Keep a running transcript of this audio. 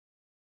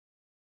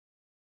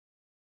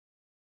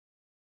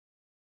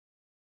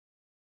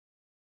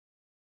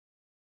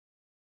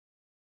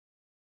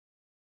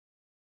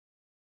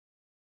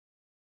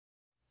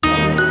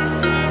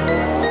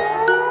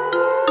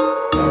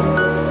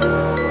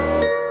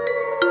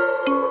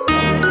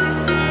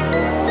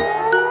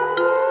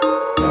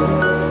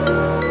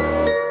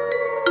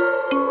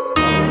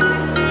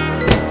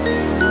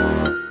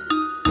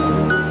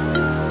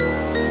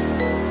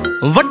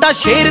ਵੱਡਾ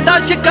ਸ਼ੇਰ ਦਾ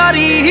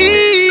ਸ਼ਿਕਾਰੀ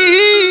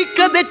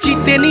ਕਦੇ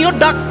ਚੀਤੇ ਨਹੀਂ ਉਹ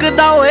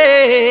ਡੱਕਦਾ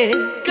ਓਏ,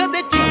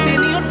 ਕਦੇ ਚੀਤੇ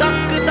ਨਹੀਂ ਉਹ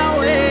ਡੱਕਦਾ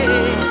ਓਏ।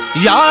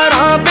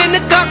 ਯਾਰਾਂ ਬਿਨ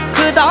ਕੱਖ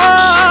ਦਾ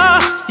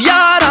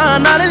ਯਾਰਾਂ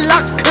ਨਾਲ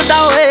ਲੱਖ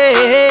ਦਾ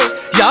ਓਏ,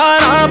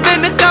 ਯਾਰਾਂ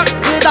ਬਿਨ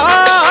ਕੱਖ ਦਾ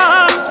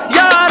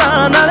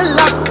ਯਾਰਾਂ ਨਾਲ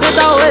ਲੱਖ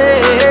ਦਾ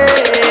ਓਏ।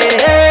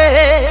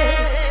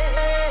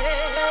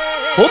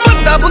 ਉਹ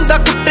ਬੰਦਾ ਬੁੰਦਾ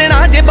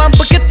ਕੁੱਟਣਾ ਜੇ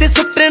ਬੰਬ ਕਿੱਥੇ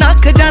ਸੁੱਟਣਾ,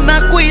 ਖਜ਼ਾਨਾ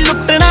ਕੋਈ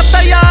ਲੁੱਟਣਾ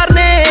ਤਾਂ ਯਾਰ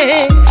ਨੇ।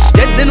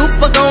 ਜਿੱਦ ਨੂੰ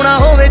ਪਕਾਉਣਾ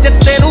ਹੋਵੇ,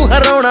 ਜੱਟੇ ਨੂੰ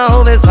ਹਰਾਉਣਾ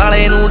ਹੋਵੇ,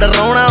 ਸਾਲੇ ਨੂੰ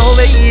ਡਰਾਉਣਾ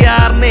ਹੋਵੇ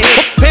ਯਾਰ ਨੇ।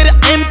 ਫਿਰ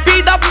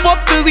MP ਦਾ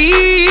ਪੁੱਤ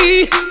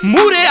ਵੀ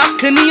ਮੂਰੇ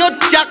ਅੱਖ ਨਹੀਂ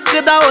ਉਹ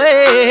ਚੱਕਦਾ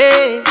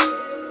ਓਏ।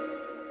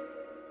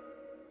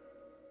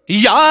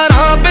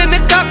 ਯਾਰਾਂ ਬਿਨ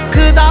ਕੱਖ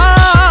ਦਾ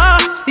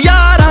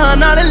ਯਾਰਾਂ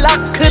ਨਾਲ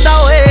ਲੱਖ ਦਾ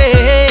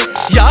ਓਏ,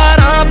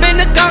 ਯਾਰਾਂ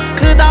ਬਿਨ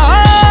ਕੱਖ ਦਾ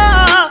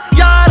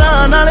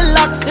ਯਾਰਾਂ ਨਾਲ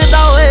ਲੱਖ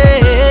ਦਾ ਓਏ।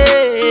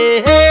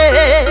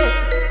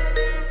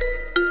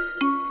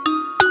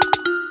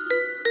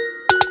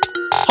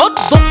 ਹੋ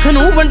ਦੁੱਖ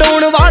ਨੂੰ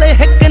ਵੰਡਾਉਣ ਵਾਲੇ,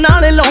 ਹਿੱਕ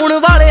ਨਾਲ ਲਾਉਣ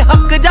ਵਾਲੇ,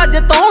 ਹੱਕ ਜੱਜ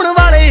ਤਾਉਣ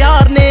ਵਾਲੇ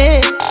ਯਾਰ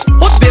ਨੇ।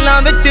 ਉਹ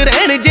ਦਿਲਾਂ ਵਿੱਚ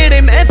ਰਹਿਣ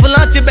ਜਿਹੜੇ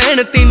ਮਹਿਫਲਾਂ 'ਚ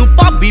ਬਹਿਣ, ਤੈਨੂੰ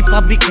ਭਾਬੀ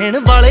ਭਾਬੀ ਕਹਿਣ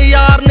ਵਾਲੇ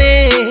ਯਾਰ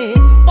ਨੇ,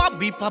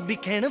 ਭਾਬੀ ਭਾਬੀ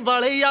ਕਹਿਣ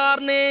ਵਾਲੇ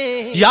ਯਾਰ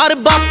ਨੇ। ਯਾਰ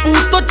ਬਾਪੂ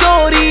ਤੋਂ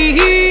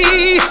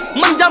ਚੋਰੀ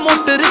ਮੰਜਾ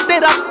ਮੋਟਰ ਤੇ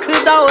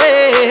ਰੱਖਦਾ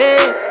ਓਏ।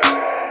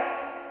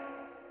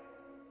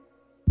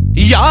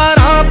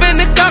 ਯਾਰਾਂ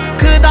ਬਿਨ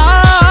ਕੱਖ ਦਾ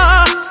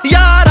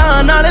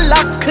ਯਾਰਾਂ ਨਾਲ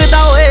ਲੱਖ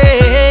ਦਾ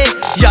ਓਏ,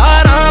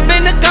 ਯਾਰਾਂ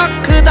ਬਿਨ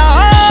ਕੱਖ ਦਾ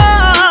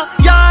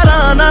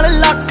ਯਾਰਾਂ ਨਾਲ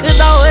ਲੱਖ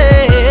ਦਾ ਓਏ।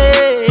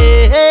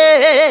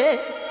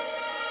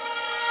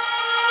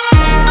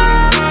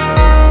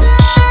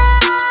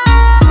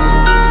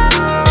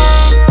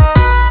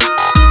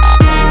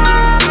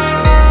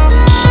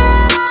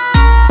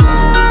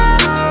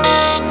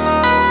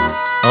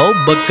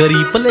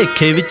 ਬੱਕਰੀ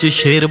ਭਲੇਖੇ ਵਿੱਚ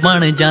ਸ਼ੇਰ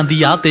ਬਣ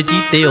ਜਾਂਦੀ ਆ ਤੇ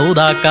ਚੀਤੇ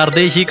ਉਹਦਾ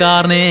ਕਰਦੇ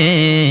ਸ਼ਿਕਾਰ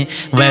ਨੇ।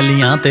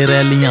 ਵੈਲੀਆਂ ਤੇ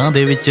ਰੈਲੀਆਂ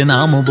ਦੇ ਵਿੱਚ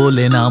ਨਾਮ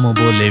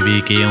ਬੋਲੇ ਵੀ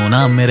ਕਿਉਂ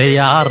ਨਾ ਮੇਰੇ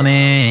ਯਾਰ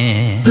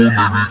ਨੇ।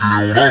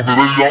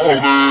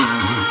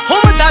 ਹੋ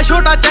ਵੱਡਾ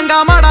ਛੋਟਾ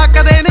ਚੰਗਾ ਮਾੜਾ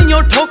ਕਦੇ ਨਹੀਂ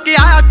ਉਹ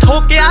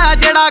ਠੋਕਿਆ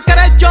ਜਿਹੜਾ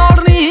ਕਰੇ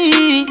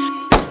ਚੋੜਨੀ।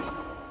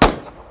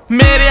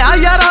 ਮੇਰੇ ਆ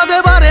ਯਾਰਾਂ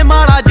ਦੇ ਬਾਰੇ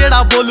ਮਾੜਾ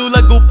ਜਿਹੜਾ ਬੋਲੂ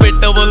ਲੱਗੂ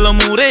ਪਿੱਟ ਵੱਲ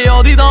ਮੂਰੇ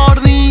ਉਹਦੀ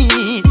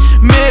ਦੌੜਨੀ।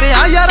 ਮੇਰੇ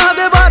ਆ ਯਾਰਾਂ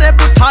ਦੇ ਬਾਰੇ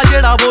ਪੁੱਠਾ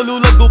ਜਿਹੜਾ ਬੋਲੂ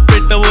ਲੱਗੂ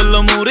ਪਿੱਟ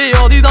ਵੱਲ ਮੂਰੇ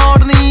ਉਹਦੀ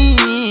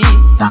ਦੌੜਨੀ।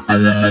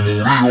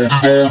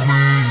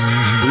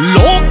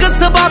 ਲੋਕ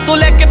ਸਭਾ ਤੋਂ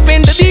ਲੈ ਕੇ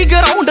ਪਿੰਡ ਦੀ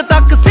ਗਰਾਊਂਡ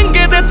ਤੱਕ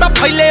ਸਿੰਘੇ ਦੇ ਤਾਂ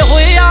ਫੈਲੇ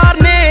ਹੋਏ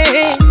ਯਾਰ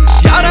ਨੇ।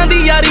 ਯਾਰਾਂ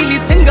ਦੀ ਯਾਰੀ ਲਈ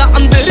ਸਿੰਘਾ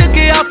ਅੰਦਰ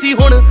ਗਿਆ ਸੀ,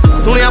 ਹੁਣ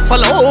ਸੁਣਿਆ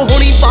ਫਲੋ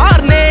ਹੋਣੀ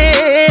ਬਾਹਰ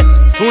ਨੇ,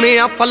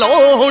 ਸੁਣਿਆ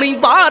ਫਲੋ ਹੋਣੀ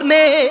ਬਾਹਰ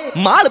ਨੇ।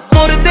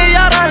 ਮਾਲਪੁਰ ਦੇ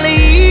ਯਾਰਾਂ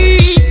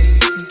ਲਈ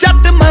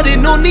ਜੱਟ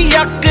ਮਰਨੋਂ ਨਹੀਂ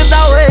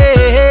ਅੱਕਦਾ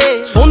ਓਏ,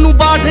 ਸੋਨੂੰ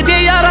ਬਾਠ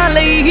ਜੇ ਯਾਰਾਂ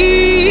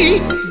ਲਈ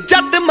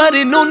ਜੱਟ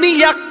ਮਰਨੋਂ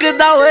ਨਹੀਂ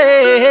ਅੱਕਦਾ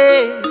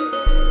ਓਏ।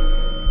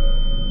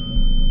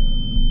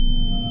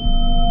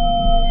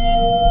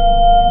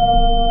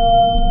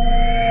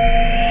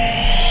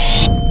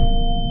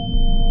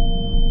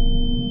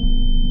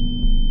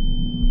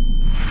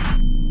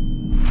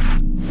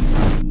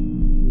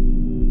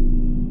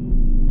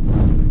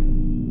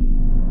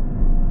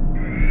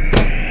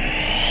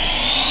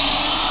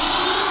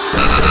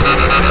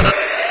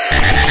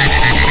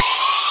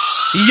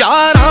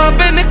 ਯਾਰਾਂ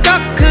ਬਿਨ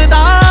ਕੱਖ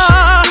ਦਾ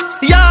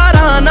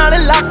ਯਾਰਾਂ ਨਾਲ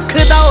ਲੱਖ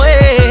ਦਾ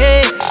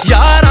ਓਏ,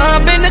 ਯਾਰਾਂ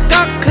ਬਿਨ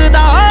ਕੱਖ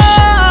ਦਾ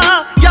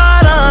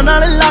ਯਾਰਾਂ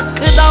ਨਾਲ ਲੱਖ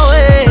ਦਾ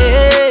ਓਏ।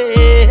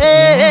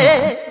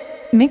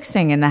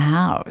 Mixing in the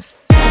house.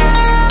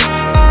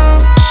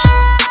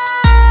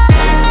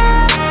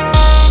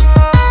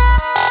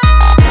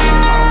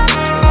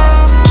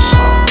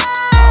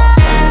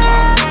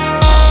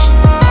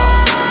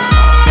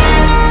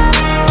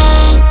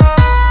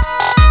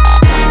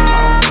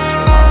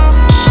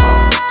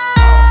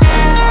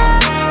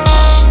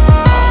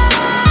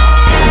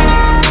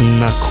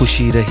 ना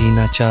खुशी रही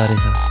ना चाह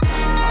रहा,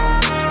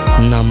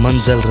 ना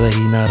मंजिल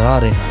रही ना राह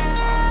रहा।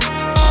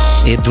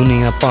 ये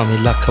दुनिया भावें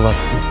लख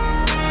वास्ते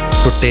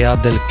टुटिया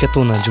दिल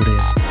कितों ना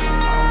जुड़िया।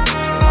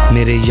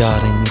 मेरे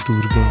यार इन्नी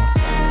दूर गए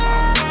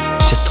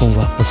जिथों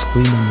वापस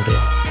कोई ना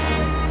मुड़िया,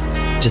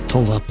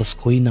 जिथों वापस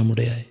कोई ना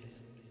मुड़िया।